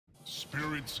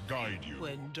spirits guide you.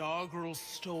 When Korgrul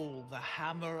stole the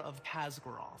hammer of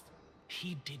Khaz'goroth,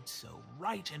 he did so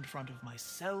right in front of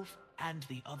myself and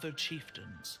the other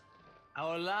chieftains.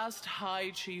 Our last High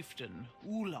Chieftain,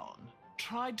 Huln,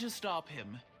 tried to stop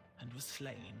him and was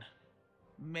slain.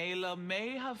 Mela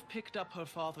may have picked up her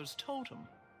father's totem,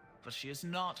 but she is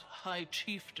not High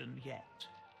Chieftain yet.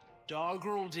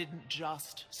 Korgrul didn't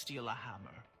just steal a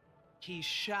hammer. He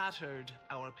shattered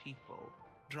our people,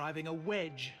 driving a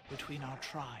wedge between our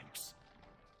tribes.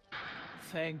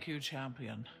 Thank you,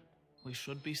 champion. We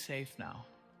should be safe now.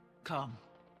 Come,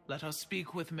 let us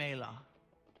speak with Mela.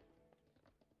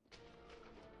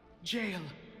 Jael,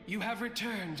 you have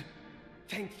returned.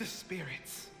 Thank the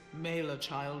spirits. Mela,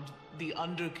 child, the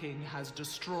Underking has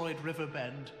destroyed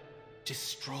Riverbend.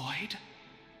 Destroyed?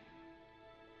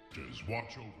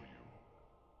 Watch over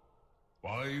you.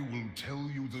 I will tell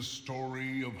you the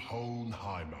story of Huln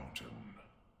Highmountain.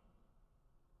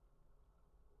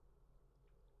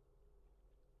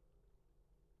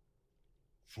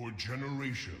 For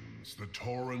generations, the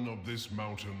Tauren of this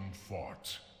mountain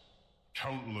fought.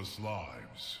 Countless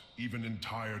lives, even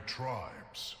entire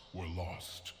tribes, were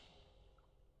lost.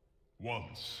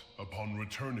 Once, upon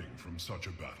returning from such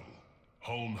a battle,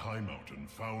 Huln Highmountain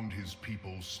found his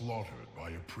people slaughtered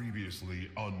by a previously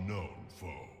unknown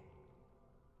foe.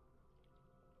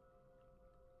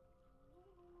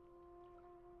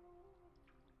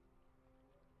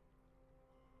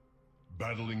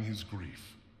 Battling his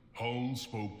grief, Huln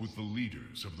spoke with the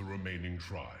leaders of the remaining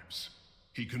tribes.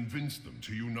 He convinced them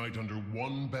to unite under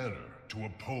one banner to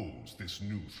oppose this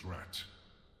new threat.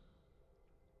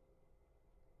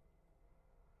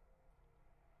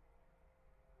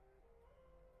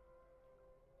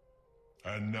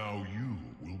 And now you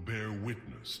will bear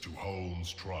witness to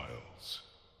Huln's trials.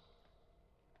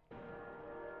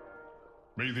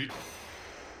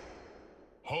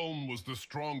 Huln was the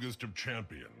strongest of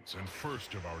champions and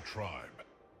first of our tribe.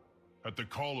 At the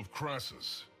call of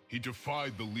Crassus, he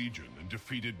defied the Legion and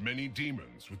defeated many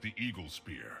demons with the Eagle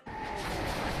Spear.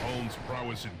 Huln's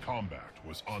prowess in combat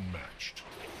was unmatched.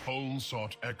 Huln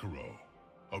sought Ekiro,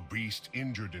 a beast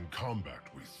injured in combat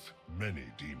with many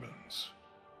demons.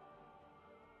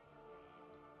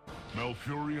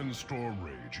 Malfurion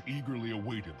Stormrage eagerly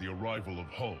awaited the arrival of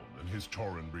Huln and his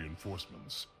Tauren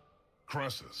reinforcements.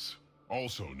 Crassus,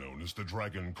 also known as the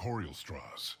Dragon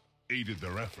Corielstras, aided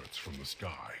their efforts from the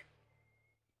sky.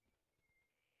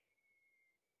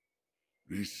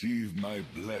 Receive my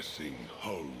blessing,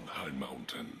 Huln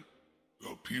Highmountain.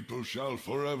 Your people shall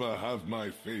forever have my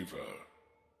favor.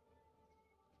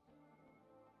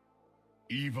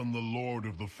 Even the Lord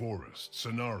of the Forest,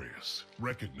 Cenarius,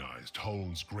 recognized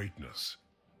Huln's greatness.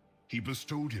 He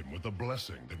bestowed him with a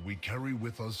blessing that we carry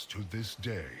with us to this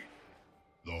day,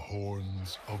 the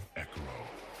Horns of Ekiro.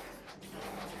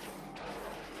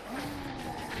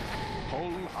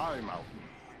 Huln Highmountain.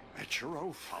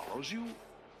 Ekiro follows you?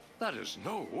 That is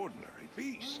no ordinary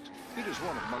beast. It is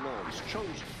one of my lord's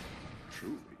chosen.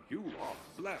 Truly, you are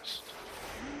blessed.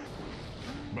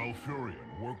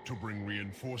 Malfurion worked to bring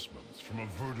reinforcements from a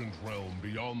verdant realm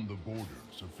beyond the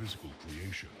borders of physical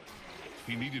creation.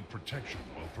 He needed protection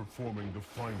while performing the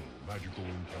final magical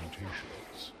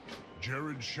incantations.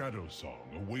 Jared's Shadow Song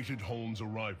awaited Huln's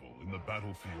arrival in the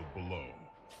battlefield below.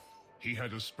 He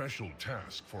had a special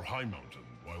task for Highmountain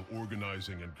while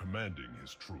organizing and commanding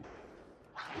his troop.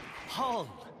 Huln!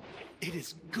 It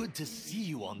is good to see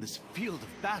you on this field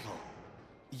of battle.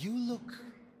 You look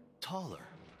taller.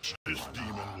 This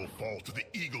demon will fall to the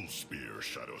Eagle Spear,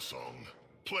 Shadow Song.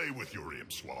 Play with your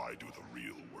imps while I do the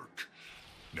real work.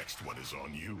 Next one is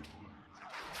on you.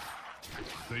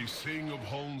 They sing of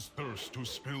Huln's thirst to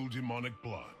spill demonic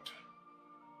blood.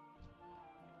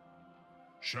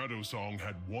 Shadow Song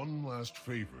had one last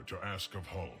favor to ask of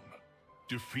Huln.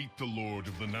 Defeat the Lord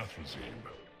of the Nathrazim,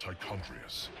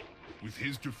 Tichondrius. With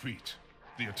his defeat,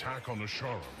 the attack on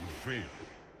Ashara would fail,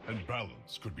 and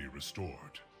balance could be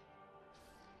restored.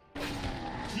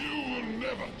 You will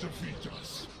never defeat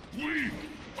us. We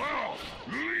are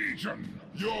Legion.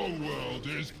 Your world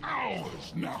is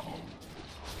ours now.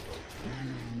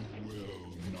 You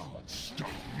will not stop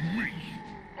me.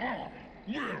 I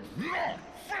will not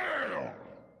fail.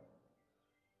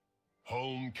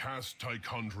 Huln cast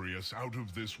Tichondrius out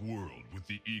of this world with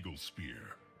the Eagle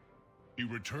Spear. He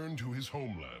returned to his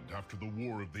homeland after the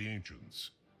War of the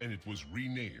Ancients, and it was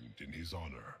renamed in his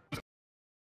honor.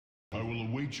 I will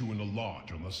await you in a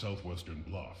lodge on the southwestern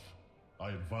bluff.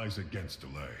 I advise against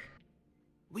delay.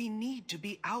 We need to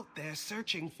be out there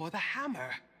searching for the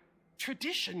hammer.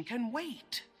 Tradition can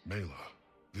wait. Mela,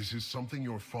 this is something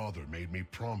your father made me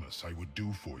promise I would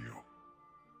do for you.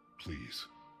 Please,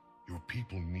 Your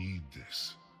people need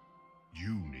this.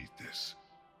 You need this.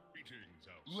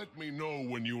 Let me know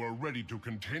when you are ready to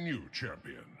continue,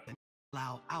 champion.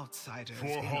 Allow outsiders For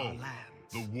in our Huln,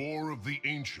 lands. the War of the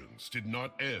Ancients did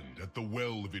not end at the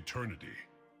Well of Eternity.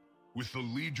 With the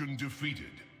Legion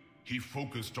defeated, he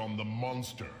focused on the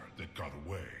monster that got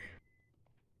away.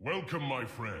 Welcome, my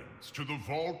friends, to the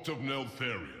Vault of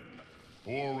Neltharion,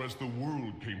 or as the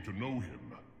world came to know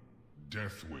him,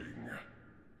 Deathwing.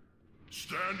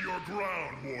 Stand your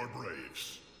ground, war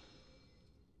braves.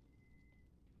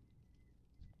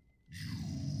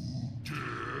 You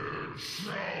dare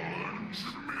challenge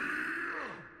me?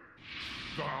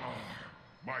 Ah,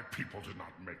 my people did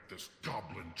not make this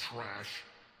goblin trash.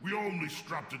 We only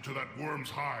strapped it to that worm's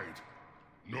hide.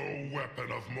 No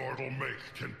weapon of mortal make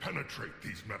can penetrate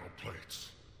these metal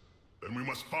plates. Then we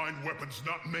must find weapons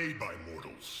not made by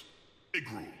mortals.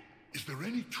 Korgrul, is there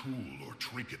any tool or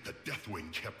trinket that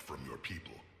Deathwing kept from your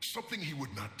people? Something he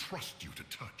would not trust you to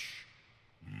touch?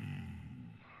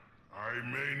 I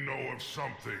may know of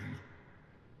something.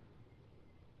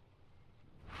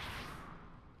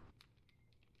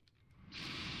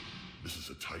 This is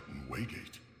a Titan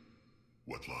waygate.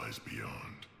 What lies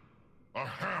beyond? A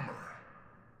hammer.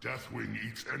 Deathwing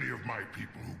eats any of my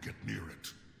people who get near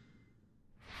it.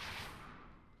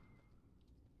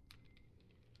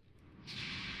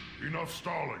 Enough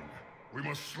stalling. We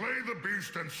must slay the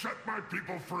beast and set my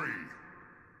people free.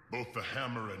 Both the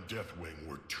hammer and Deathwing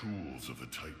were tools of the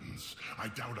Titans. I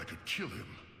doubt I could kill him,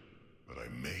 but I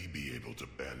may be able to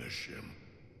banish him.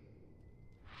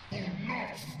 Will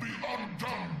not be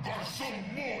undone by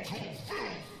some mortal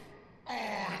filth. I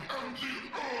am the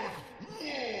Earth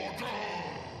Warder!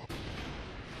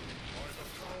 By the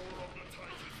power of the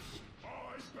Titans, I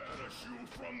banish you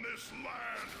from this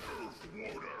land, Earth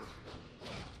Warder!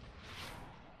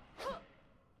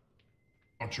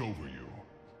 Watch over you.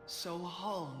 So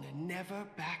Huln never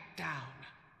backed down.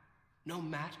 No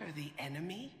matter the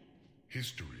enemy?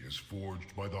 History is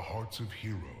forged by the hearts of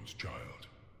heroes, child.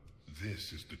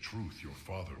 This is the truth your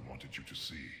father wanted you to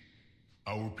see.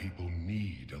 Our people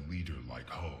need a leader like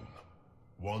Huln.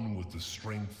 One with the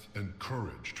strength and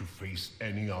courage to face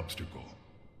any obstacle.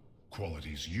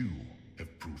 Qualities you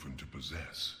have proven to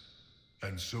possess.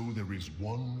 And so there is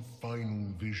one final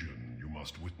vision you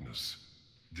must witness.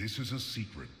 This is a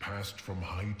secret passed from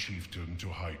High Chieftain to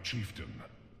High Chieftain,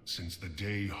 since the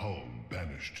day Huln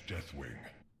banished Deathwing.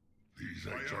 These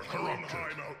By eggs our are own corrupted.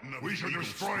 Highmountain of We the should Eagle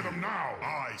destroy them Spear, now.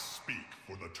 I speak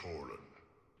for the Tauren.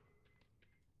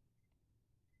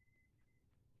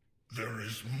 There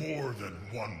is more than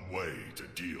one way to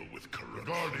deal with corruption.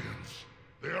 Guardians,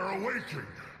 they are awaking.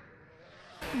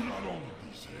 Not all of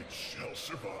these eggs shall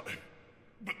survive,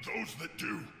 but those that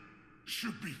do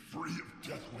should be free of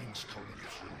Deathwing's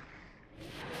corruption.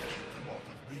 Keep them off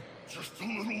of me just a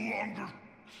little longer.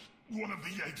 One of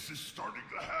the eggs is starting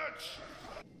to hatch.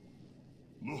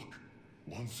 Look,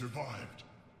 one survived.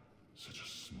 Such a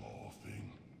small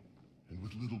thing. And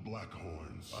with little black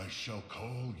horns, I shall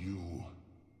call you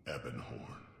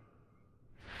Ebonhorn.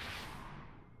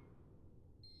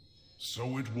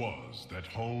 So it was that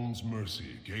Huln's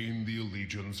mercy gained the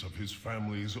allegiance of his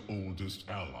family's oldest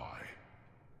ally,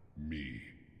 me.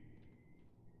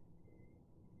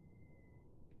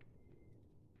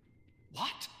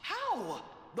 What? How?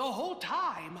 The whole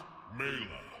time?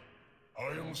 Mela,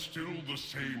 I am still the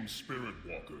same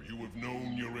Spiritwalker you have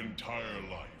known your entire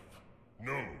life.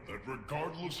 Know that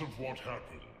regardless of what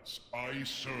happens, I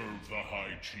serve the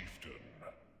High Chieftain.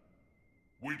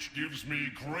 Which gives me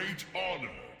great honor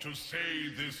to say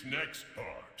this next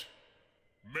part.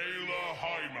 Mela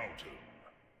Highmountain,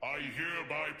 I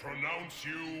hereby pronounce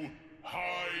you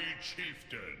High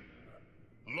Chieftain.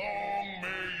 Long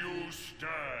may you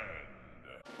stand.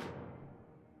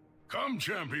 Come,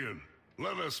 champion.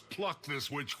 Let us pluck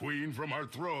this Witch Queen from her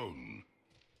throne.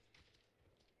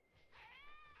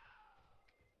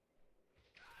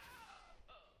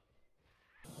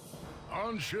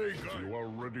 Handshake, if you are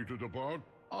ready to depart,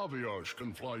 Aviash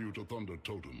can fly you to Thunder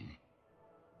Totem.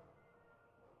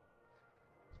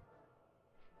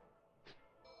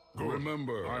 Good.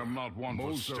 Remember, I am not one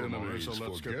for ceremonies, so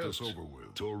let's get this over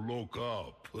with. To look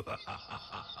up.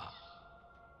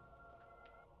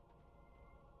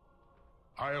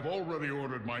 I have already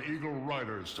ordered my Eagle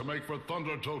Riders to make for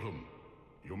Thunder Totem.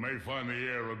 You may find the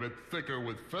air a bit thicker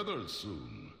with feathers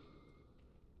soon.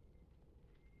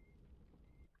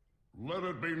 Let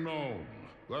it be known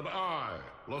that I,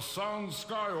 Lasan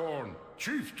Skyhorn,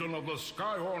 chieftain of the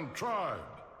Skyhorn tribe,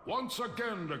 once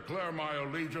again declare my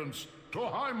allegiance to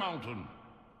Highmountain.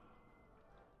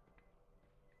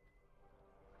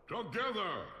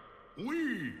 Together,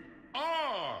 we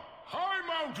are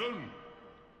Highmountain!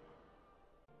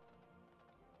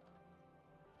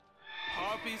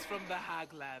 Harpies from the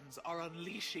Haglands are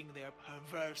unleashing their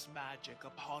perverse magic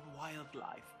upon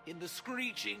wildlife in the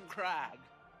Screeching Crag.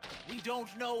 We don't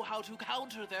know how to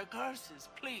counter their curses.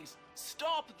 Please,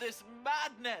 stop this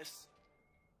madness!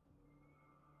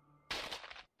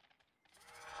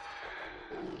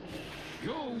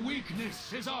 Your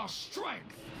weakness is our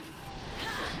strength!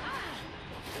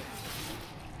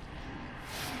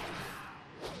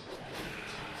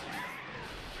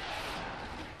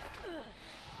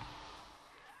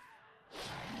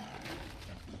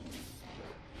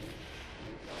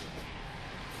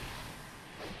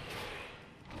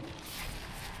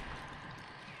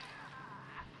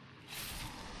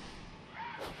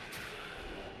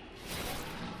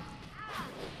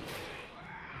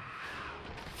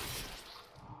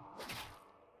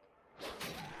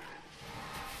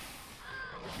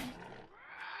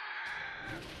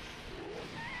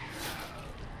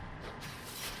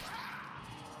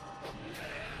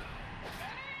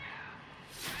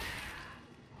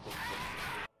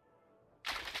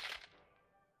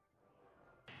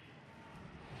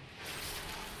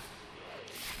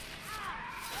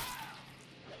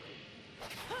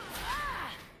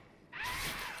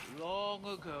 Long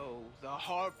ago, the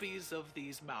harpies of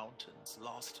these mountains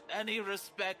lost any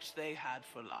respect they had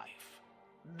for life.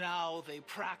 Now they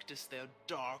practice their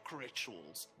dark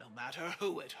rituals, no matter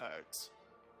who it hurts.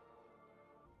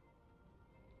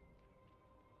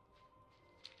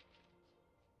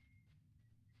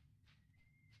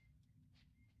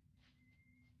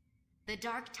 The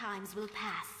dark times will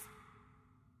pass.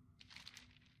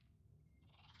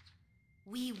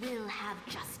 We will have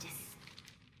justice.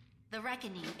 The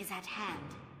reckoning is at hand.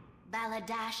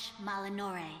 Baladash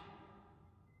Malinore.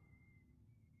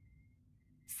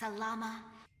 Salama.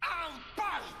 I'll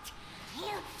bite!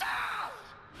 You die!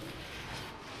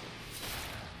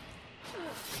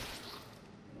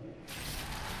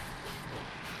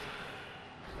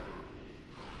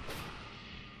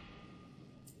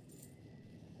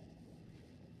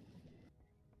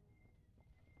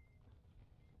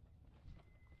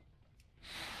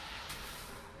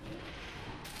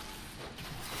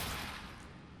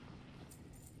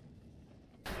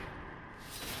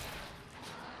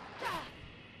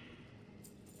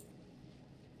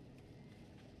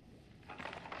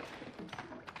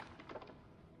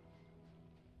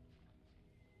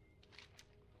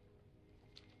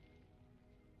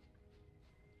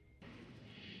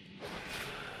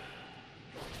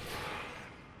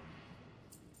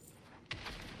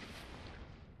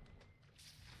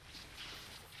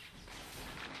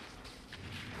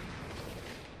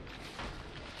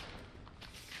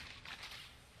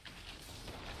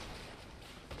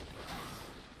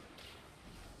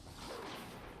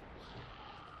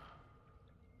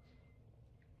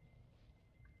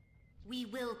 We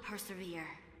will persevere.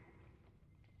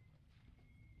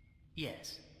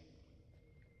 Yes.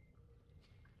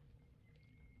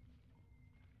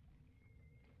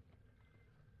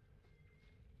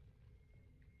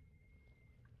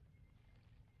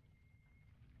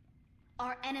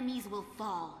 Our enemies will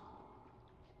fall.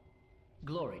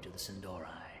 Glory to the Sindori.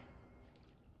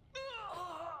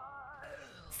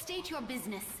 State your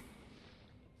business.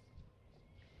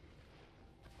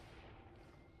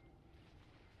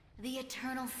 The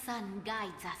Eternal Sun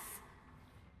guides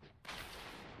us.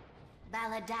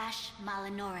 Baladash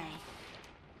Malinore.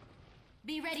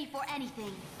 Be ready for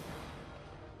anything.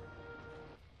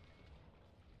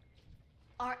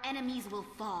 Our enemies will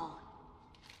fall.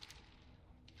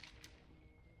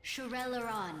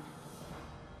 Shurelaron.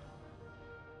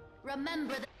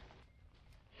 Remember the...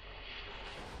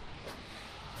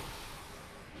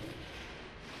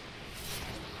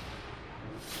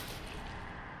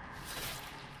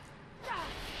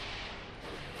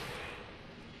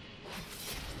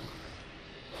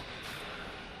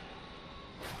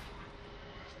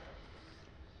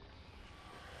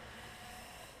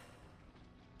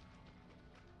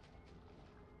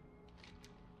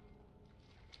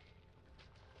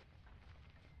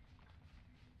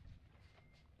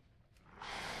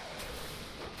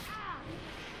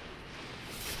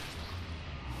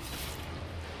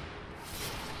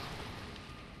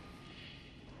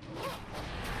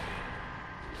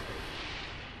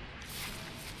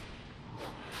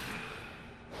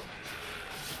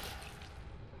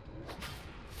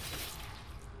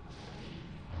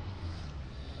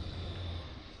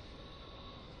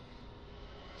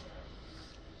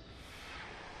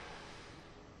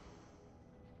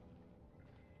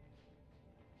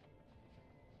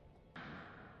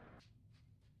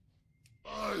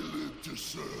 I live to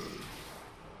serve.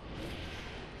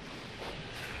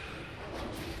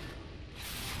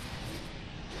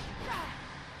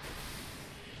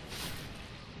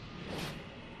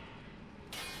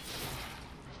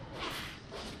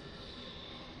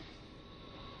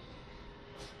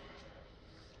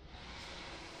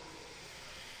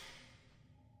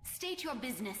 State your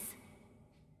business.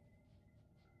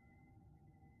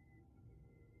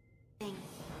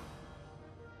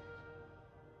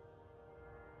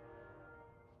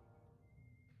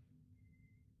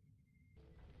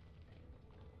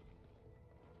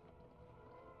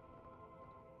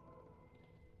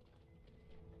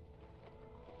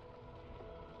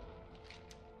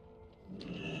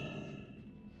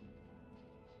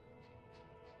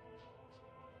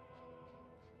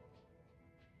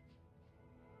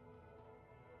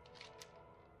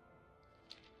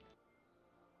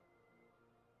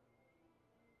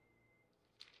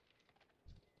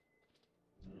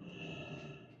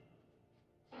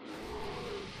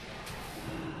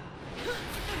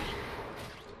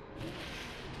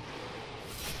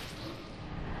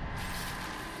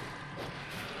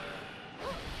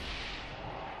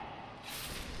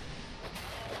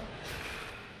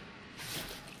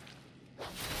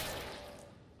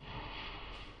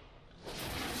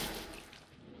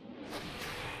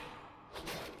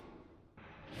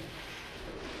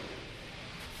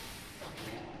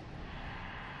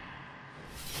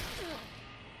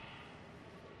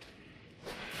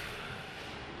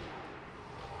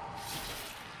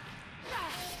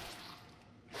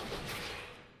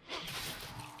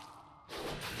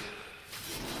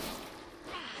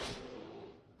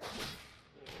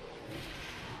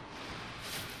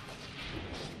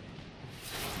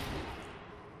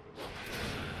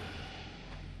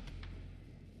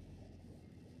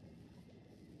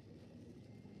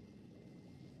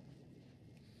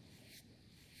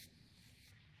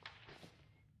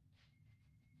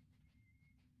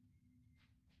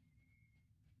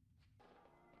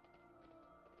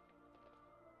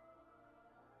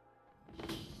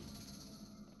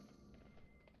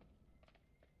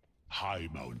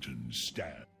 Highmountain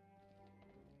stand.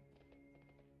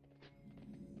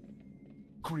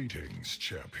 Greetings,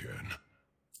 champion.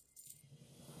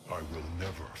 I will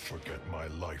never forget my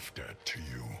life debt to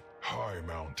you.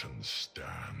 Highmountain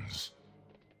stands.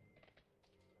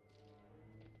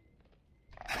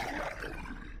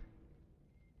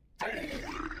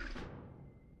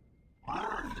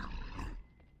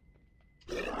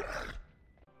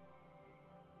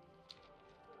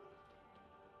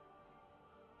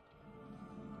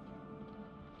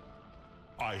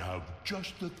 I have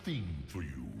just the thing for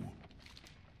you.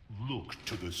 Look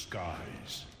to the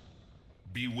skies.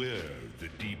 Beware the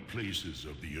deep places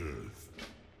of the earth.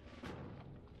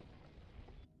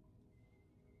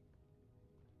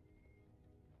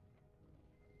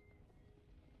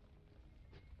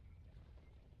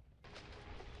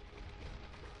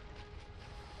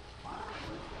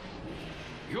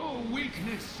 Your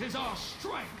weakness is our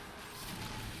strength!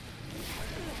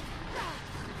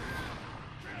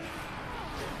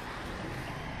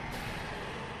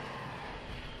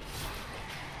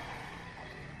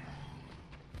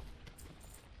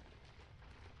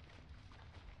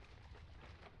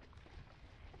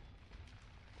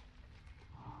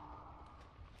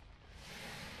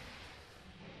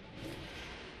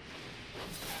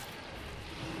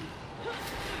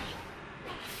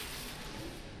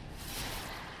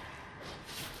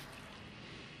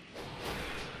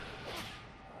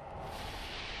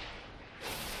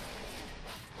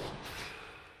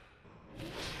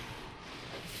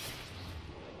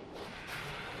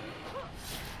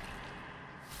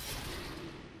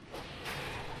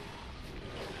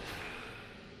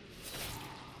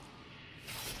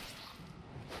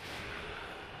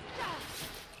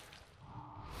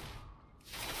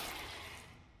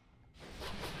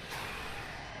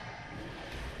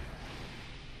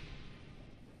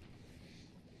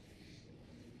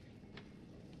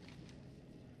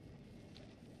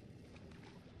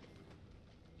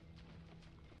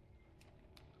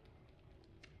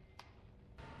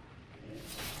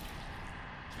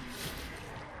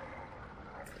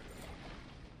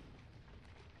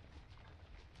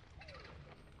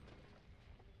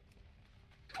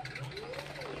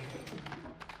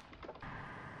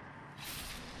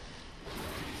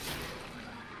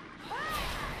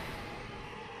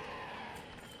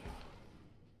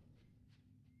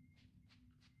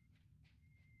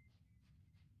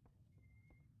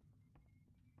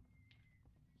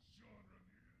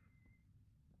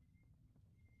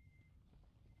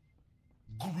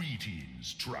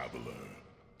 Greetings, traveler.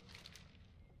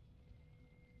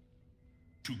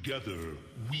 Together,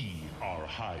 we are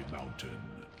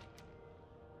Highmountain.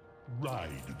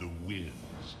 Ride the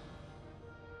winds.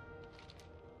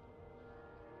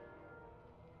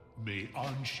 May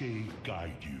Anshe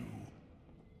guide you.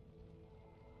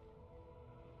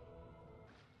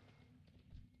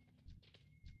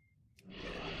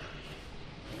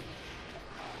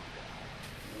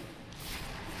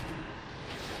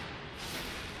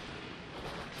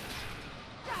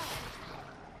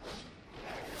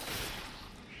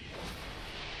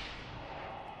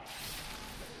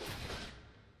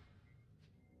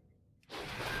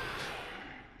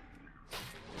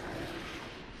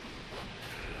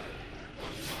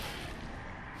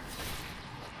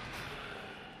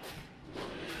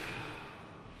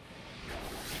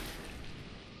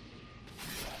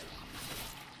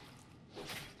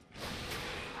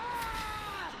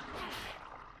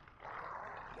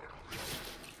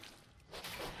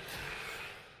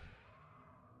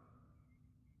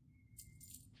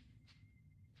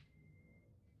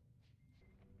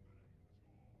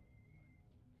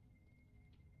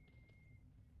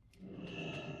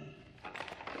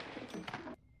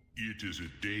 It is a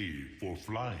day for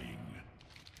flying.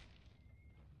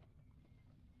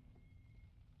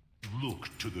 Look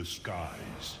to the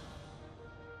skies.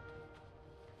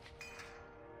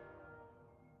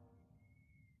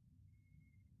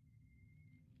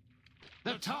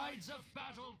 The tides of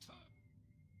battle turn.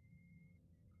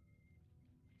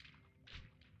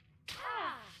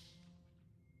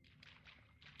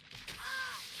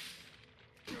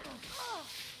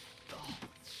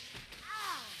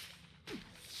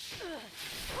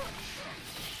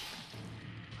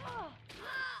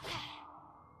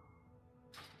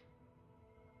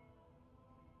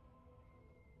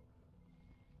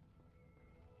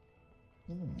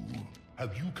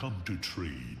 Have you come to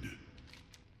trade?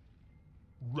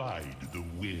 Ride the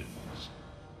winds.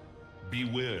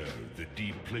 Beware the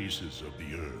deep places of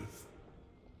the earth.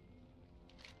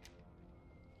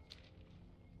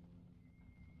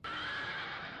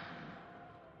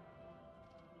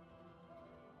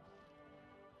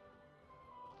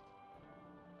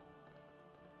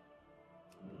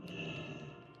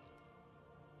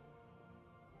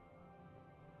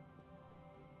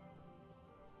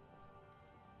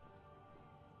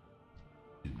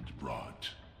 Brought.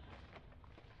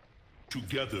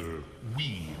 Together,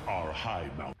 we are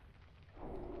Highmountain.